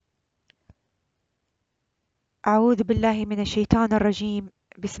أعوذ بالله من الشيطان الرجيم.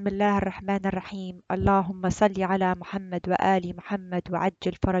 بسم الله الرحمن الرحيم. اللهم صل على محمد وآل محمد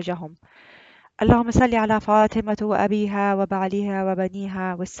وعجل فرجهم. اللهم صل على فاطمة وأبيها وبعلها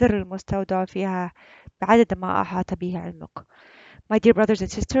وبنيها والسر المستودع فيها بعدد ما أحاط به علمك. My dear brothers and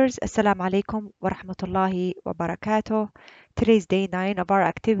sisters, Assalamu alaikum wa rahmatullahi wa barakatuh. Today's day 9 of our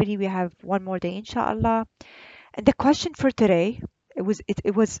activity. We have one more day, inshallah. And the question for today, it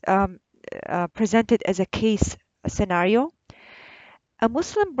was presented as a case scenario. A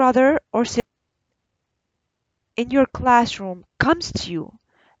Muslim brother or sister in your classroom comes to you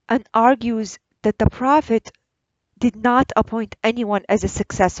and argues that the Prophet did not appoint anyone as a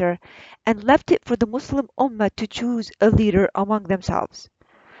successor and left it for the Muslim Ummah to choose a leader among themselves.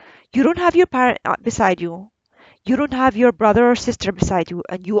 You don't have your parent beside you, you don't have your brother or sister beside you,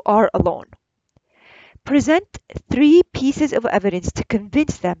 and you are alone. Present three pieces of evidence to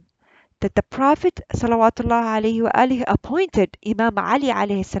convince them that the Prophet ﷺ appointed Imam Ali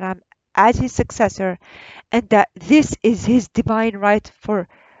alayhi as his successor and that this is his divine right for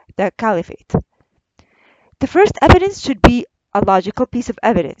the caliphate. The first evidence should be a logical piece of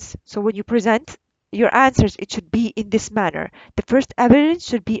evidence. So when you present your answers, it should be in this manner. The first evidence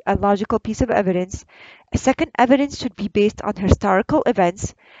should be a logical piece of evidence. A second evidence should be based on historical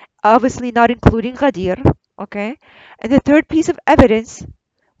events, obviously not including Ghadeer, okay? And the third piece of evidence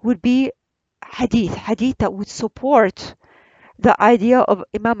would be hadith that would support the idea of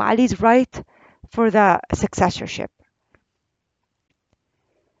Imam Ali's right for the successorship.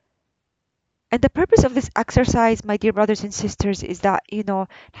 And the purpose of this exercise, my dear brothers and sisters, is that,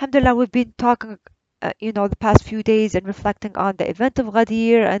 alhamdulillah, we've been talking, the past few days and reflecting on the event of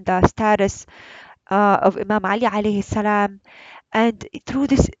Ghadir and the status of Imam Ali alayhi salam. And through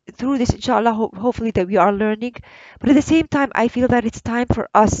this, inshallah, hopefully that we are learning. But at the same time, I feel that it's time for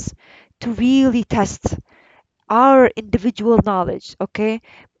us to really test our individual knowledge, okay?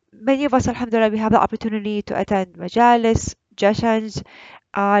 Many of us, alhamdulillah, we have the opportunity to attend majalis, jashans,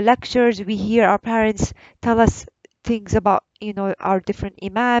 lectures. We hear our parents tell us things about, our different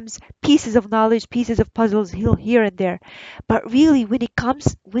imams, pieces of knowledge, pieces of puzzles here and there. But really, when it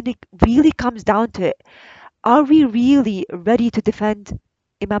really comes down to it, are we really ready to defend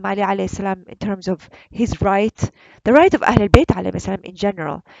Imam Ali alayhi salam in terms of his right, the right of AhlulBayt alayhi salam in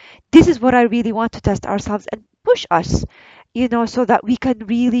general? This is what I really want to test ourselves and push us, so that we can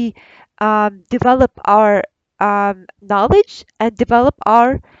really develop our knowledge and develop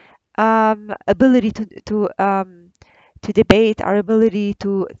our ability to debate, our ability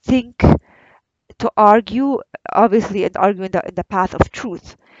to think, to argue, obviously, and argue in the path of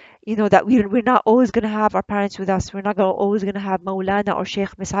truth. That we're not always going to have our parents with us. We're not always going to have Maulana or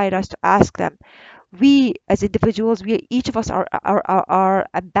Sheikh beside us to ask them. We, as individuals, each of us are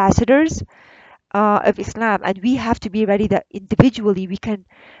ambassadors of Islam, and we have to be ready that individually we can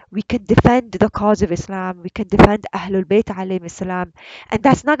defend the cause of Islam. We can defend Ahlul Bayt alayhim salam, and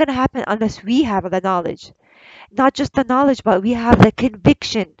that's not going to happen unless we have the knowledge. Not just the knowledge, but we have the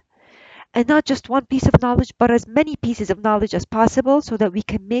conviction, and not just one piece of knowledge, but as many pieces of knowledge as possible, so that we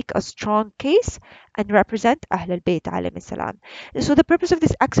can make a strong case and represent Ahlul Bayt alayhim salam. So the purpose of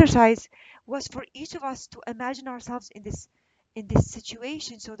this exercise was for each of us to imagine ourselves in this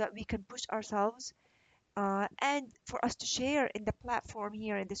situation, so that we can push ourselves, and for us to share in the platform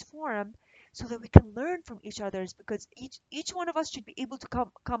here in this forum, so that we can learn from each other's, because each one of us should be able to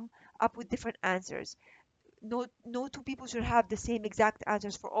come up with different answers. No two people should have the same exact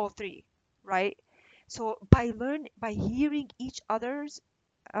answers for all three, right? So by hearing each other's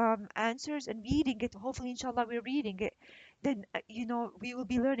answers and reading it, hopefully inshallah we're reading it, then we will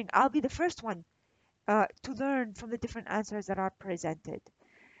be learning. I'll be the first one to learn from the different answers that are presented.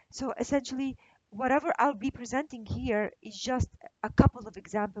 So essentially, whatever I'll be presenting here is just a couple of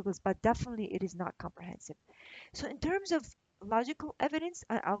examples, but definitely it is not comprehensive. So in terms of logical evidence,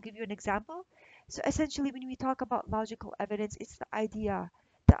 I'll give you an example. So essentially, when we talk about logical evidence, it's the idea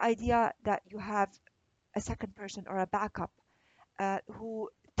that you have a second person or a backup, who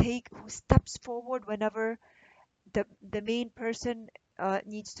steps forward whenever the main person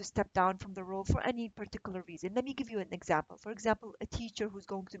needs to step down from the role for any particular reason. Let me give you an example. For example, a teacher who's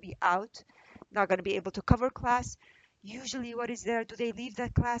going to be out, not going to be able to cover class. Usually, what is there? Do they leave the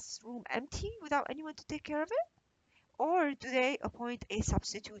classroom empty without anyone to take care of it? Or do they appoint a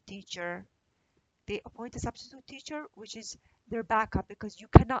substitute teacher? They appoint a substitute teacher, which is their backup, because you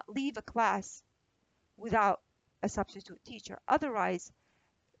cannot leave a class without a substitute teacher. Otherwise,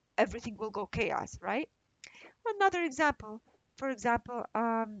 everything will go chaos, right? Another example, for example,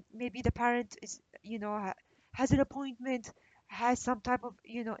 maybe the parent is, has an appointment, has some type of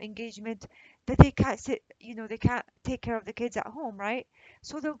engagement that they can't sit, they can't take care of the kids at home, right?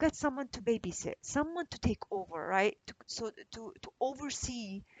 So they'll get someone to babysit, someone to take over, right? To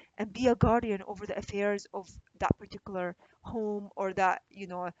oversee and be a guardian over the affairs of that particular home, or that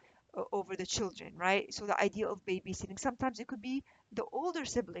over the children, right? So the idea of babysitting, sometimes it could be the older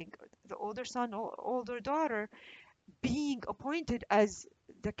sibling, the older son or older daughter, being appointed as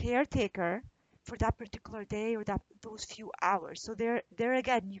the caretaker for that particular day or that those few hours. So there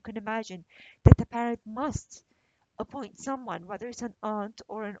again, you can imagine that the parent must appoint someone, whether it's an aunt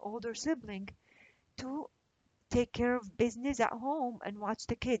or an older sibling, to take care of business at home and watch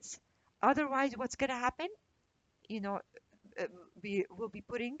the kids. Otherwise, what's going to happen? You know, we will be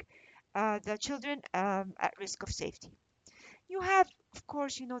putting the children at risk of safety. You have, of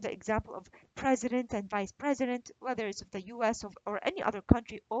course, the example of president and vice president, whether it's of the US or any other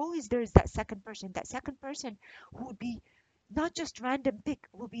country, always there is that second person. That second person who would be not just random pick,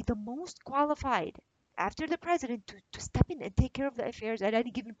 will be the most qualified after the president to step in and take care of the affairs at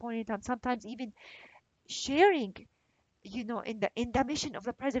any given point in time, sometimes even sharing in the mission of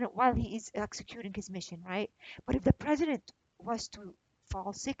the president while he is executing his mission, right? But if the president was to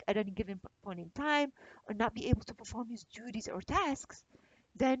fall sick at any given point in time or not be able to perform his duties or tasks,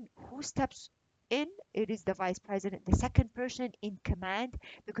 then who steps in? It is the vice president, the second person in command.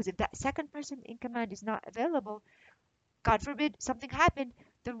 Because if that second person in command is not available, God forbid something happened,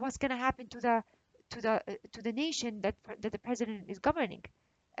 then what's going to happen to the nation that the president is governing?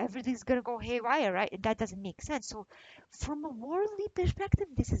 Everything's going to go haywire, right? And that doesn't make sense. So, from a worldly perspective,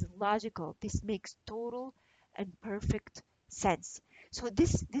 this is logical. This makes total and perfect sense. So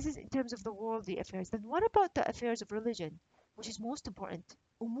this is in terms of the worldly affairs. Then what about the affairs of religion, which is most important?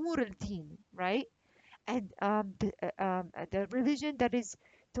 Umur al-Din, right? And the religion that is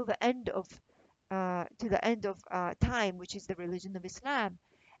till the end of time, which is the religion of Islam,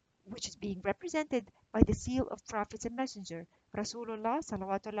 which is being represented by the seal of prophets and messenger, Rasulullah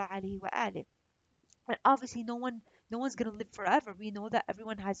salawatullah alayhi wa alih. And obviously, no one's gonna live forever. We know that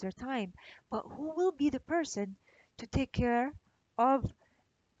everyone has their time, but who will be the person to take care of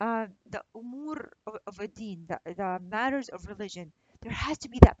the umur of a deen, the matters of religion? There has to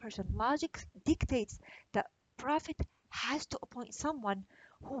be that person. Logic dictates that Prophet has to appoint someone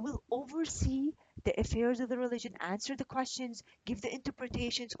who will oversee the affairs of the religion, answer the questions, give the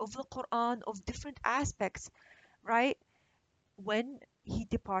interpretations of the Quran, of different aspects, right? When he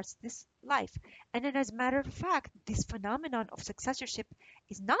departs this life. And then, as a matter of fact, this phenomenon of successorship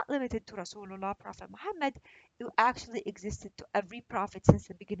is not limited to Rasulullah, Prophet Muhammad. It actually existed to every prophet since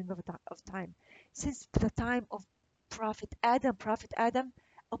the beginning of time. Since the time of Prophet Adam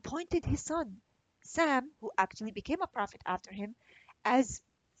appointed his son, Sam, who actually became a prophet after him, as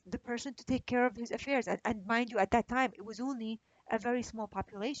the person to take care of his affairs. And mind you, at that time, it was only a very small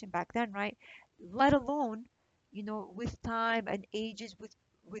population back then, right? Let alone with time and ages, with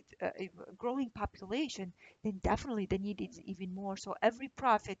a growing population, then definitely the need is even more. So every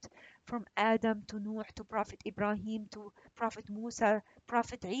prophet, from Adam to Nuh to Prophet Ibrahim to Prophet Musa,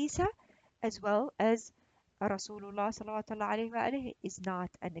 Prophet Isa, as well as Rasulullah sallallahu alaihi wa is not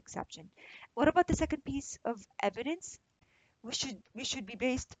an exception. What about the second piece of evidence? We should be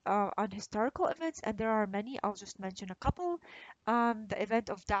based on historical events, and there are many. I'll just mention a couple. The event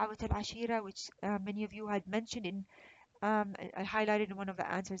of Da'wat al-Ashira, which many of you had mentioned in I highlighted in one of the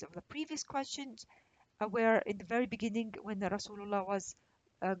answers of the previous questions, where in the very beginning, when the Rasulullah was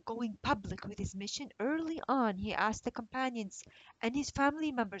going public with his mission, early on, he asked the companions and his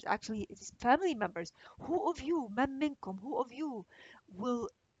family members, actually his family members, who of you, man minkum, who of you will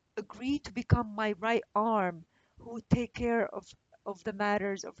agree to become my right arm, who would take care of the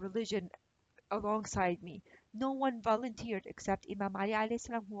matters of religion alongside me? No one volunteered except Imam Ali alayhi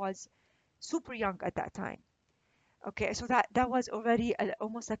salam, who was super young at that time. Okay, so that was already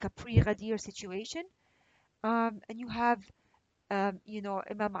almost like a pre-Ghadir situation. And you have,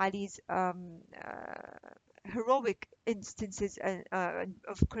 Imam Ali's heroic instances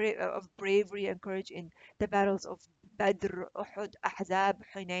of bravery and courage in the battles of Badr, Uhud, Ahzab,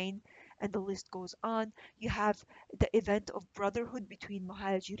 Hunain, and the list goes on. You have the event of brotherhood between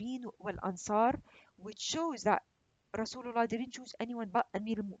Muhajirin wal Ansar, which shows that Rasulullah didn't choose anyone but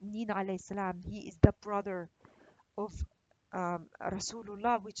Amir al-Mu'mineen alayhi salam. He is the brother of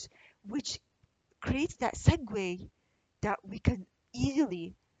Rasulullah, which creates that segue that we can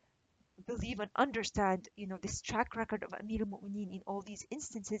easily believe and understand, this track record of Amir al-Mu'mineen in all these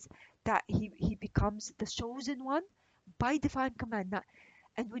instances, that he becomes the chosen one by divine command.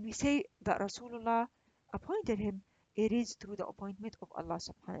 And when we say that Rasulullah appointed him, it is through the appointment of Allah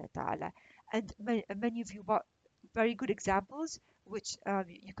subhanahu wa ta'ala. And many of you very good examples, which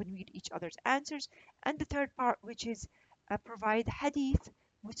you can read each other's answers. And the third part, which is provide hadith,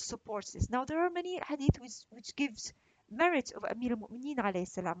 which supports this. Now, there are many hadith which gives merits of Amir al-Mu'mineen alayhi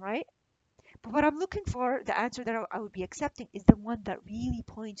salam, right? But what I'm looking for, the answer that I would be accepting is the one that really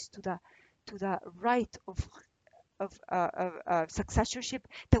points to the right of successorship,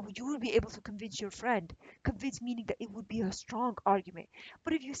 that you will be able to convince your friend. Convince meaning that it would be a strong argument.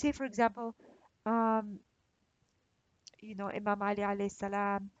 But if you say, for example, um, Imam Ali alayhi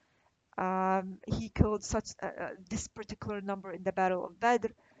salam, he killed such this particular number in the Battle of Badr.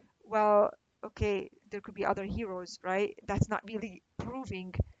 Well, okay, there could be other heroes, right? That's not really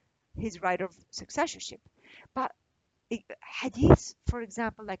proving his right of successorship. But hadiths, for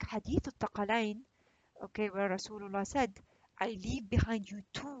example, like Hadith al-Taqalain, okay, where Rasulullah said, I leave behind you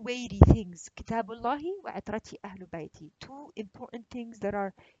two weighty things, Kitabullahi wa atrati Ahlul Bayti. Two important things that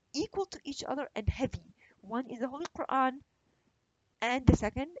are equal to each other and heavy. One is the Holy Quran, and the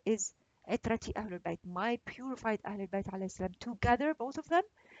second is Itrati Ahlul Bayt, my purified Ahlul Bayt alayhi salam. Together, both of them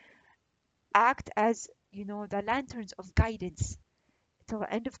act as, the lanterns of guidance till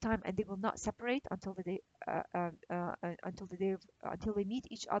the end of time, and they will not separate until the day, until they meet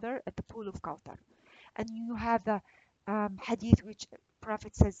each other at the pool of Kawthar. And you have the hadith which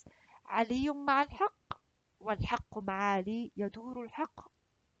Prophet says, علي مع الحق والحق مع علي يدور الحق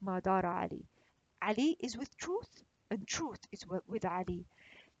ما دار علي. Ali is with truth, and truth is with Ali.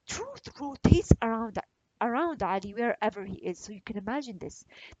 Truth rotates around Ali wherever he is. So you can imagine this,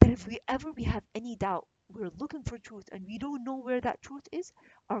 that if we have any doubt, we're looking for truth and we don't know where that truth is,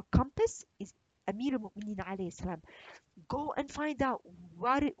 our compass is Amir al-Mu'mineen alayhi salam. Go and find out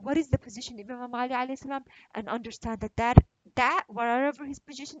what is the position of Imam Ali alayhi salam, and understand that wherever his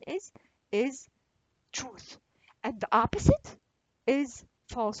position is truth. And the opposite is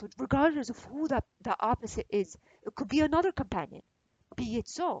falsehood, regardless of who the opposite is. It could be another companion. Be it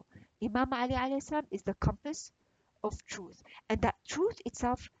so. Imam Ali alayhi salam is the compass of truth. And that truth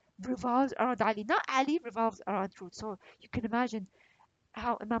itself revolves around Ali. Not Ali revolves around truth. So you can imagine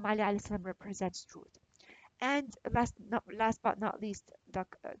how Imam Ali alayhi salam represents truth. And last but not least,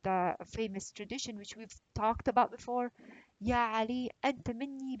 the famous tradition which we've talked about before. يا علي أنت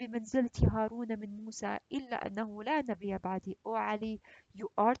مني بمنزلة هارون من موسى إلا أنه لا نبي بعدي. O Ali,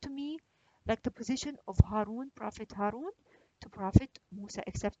 you are to me like the position of Harun, Prophet Harun, to Prophet Musa,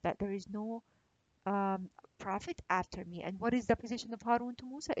 except that there is no prophet after me. And what is the position of Harun to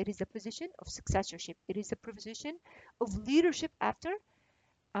Musa? It is the position of successorship. It is the position of leadership after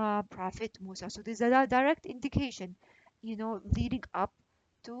Prophet Musa. So there's a direct indication, leading up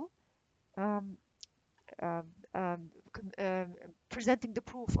to um, um, um, presenting the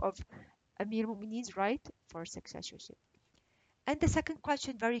proof of Amir Mu'mineen's right for successorship. And the second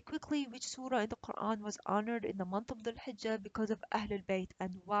question, very quickly, which surah in the Quran was honored in the month of Dhul Hijjah because of AhlulBayt,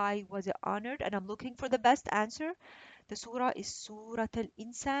 and why was it honored? And I'm looking for the best answer. The surah is Surah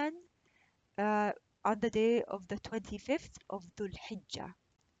Al-Insan, uh, on the day of the 25th of Dhul Hijjah,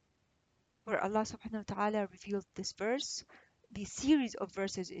 where Allah subhanahu wa ta'ala revealed this verse, the series of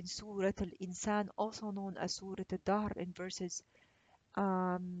verses in Surah Al-Insan, also known as Surah Al-Dahr, in verses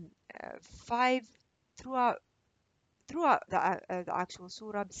 5 throughout the actual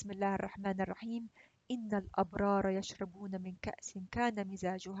surah. Bismillah ar-Rahman ar-Rahim. إن الأبرار يشربون من كأس كان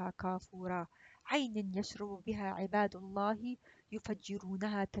مزاجها كافورا عين يشرب بها عباد الله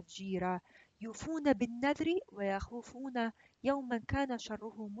يفجرونها تفجيرا يوفون بالنذر ويخافون يوما كان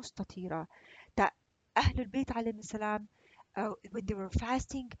شره مستطيرا. That Ahlul Bayt alayhi salam, when they were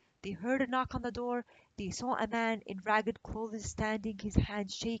fasting, they heard a knock on the door. They saw a man in ragged clothes standing, his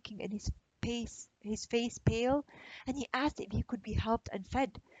hands shaking and his face pale, and he asked if he could be helped and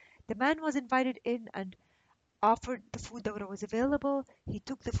fed. The man was invited in and offered the food that was available. He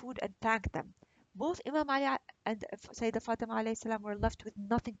took the food and thanked them. Both Imam Ali and Sayyidah Fatima alayhi salam were left with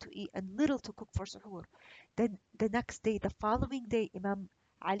nothing to eat and little to cook for suhoor. Then the next day, the following day, Imam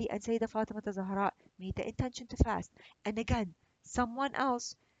Ali and Sayyidah Fatima Zahra made the intention to fast. And again, someone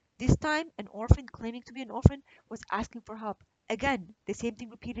else, this time an orphan claiming to be an orphan, was asking for help. Again, the same thing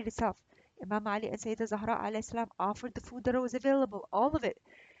repeated itself. Imam Ali and Sayyidah Zahra alayhi salam offered the food that was available, all of it,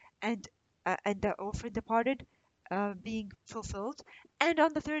 and the orphan departed, being fulfilled. And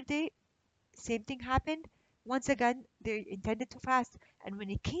on the third day, same thing happened. Once again, they intended to fast, and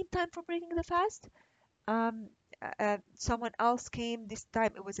when it came time for breaking the fast, um, someone else came. This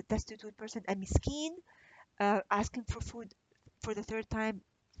time it was a destitute person, a miskin, asking for food for the third time.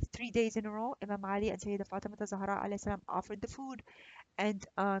 3 days in a row, Imam Ali and Sayyidah Fatima Zahra alayhi salam offered the food, and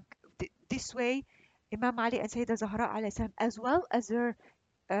this way, Imam Ali and Sayyidah Zahra alayhi salam, as well as their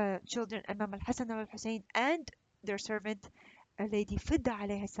children, Imam Al Hassan and Al Hussein, and their servant, a lady Fidda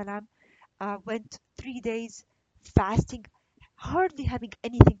alayhi salam, went 3 days fasting, hardly having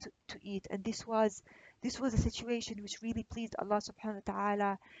anything to eat. And this was a situation which really pleased Allah subhanahu wa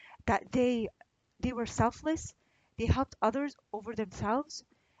ta'ala, that they were selfless, they helped others over themselves,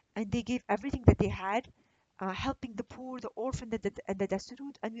 and they gave everything that they had, helping the poor, the orphan, and the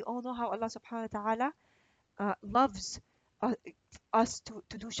destitute. And we all know how Allah subhanahu wa ta'ala loves uh, us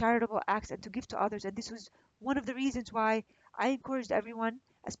to do charitable acts and to give to others. And this was one of the reasons why I encouraged everyone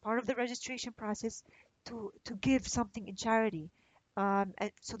as part of the registration process to give something in charity, and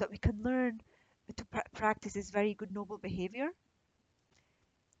so that we can learn to practice this very good noble behavior.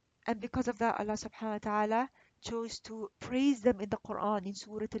 And because of that, Allah subhanahu wa ta'ala chose to praise them in the Quran in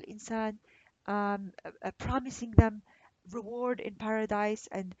Surah Al-Insan, promising them reward in paradise,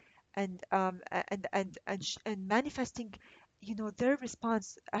 and manifesting, their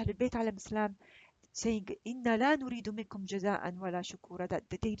response, Ahlul Bayt alayhim salam, saying, "Inna la nuridu minkum jaza'an wala shukura," that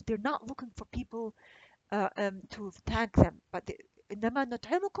they're not looking for people to thank them. But إنما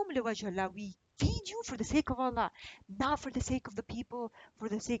نطعمكم لوجه الله. We feed you for the sake of Allah, not for the sake of the people, for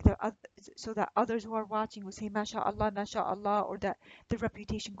the sake that so that others who are watching will say MashaAllah, MashaAllah, or that the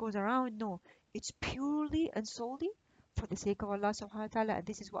reputation goes around. No, it's purely and solely for the sake of Allah subhanahu wa ta'ala. And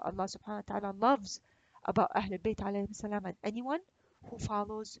this is what Allah subhanahu wa ta'ala loves about Ahlul Bayt alayhim salam, and anyone who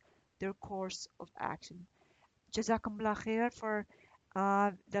follows their course of action. Jazakumullah khair for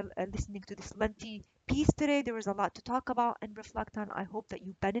listening to this lengthy piece today. There was a lot to talk about and reflect on. I hope that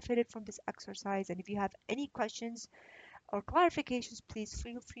you benefited from this exercise. And if you have any questions or clarifications, please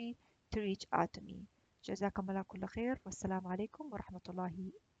feel free to reach out to me. Jazakumullah kulla khair. Wassalamu alaikum wa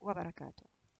rahmatullahi wa barakatuh.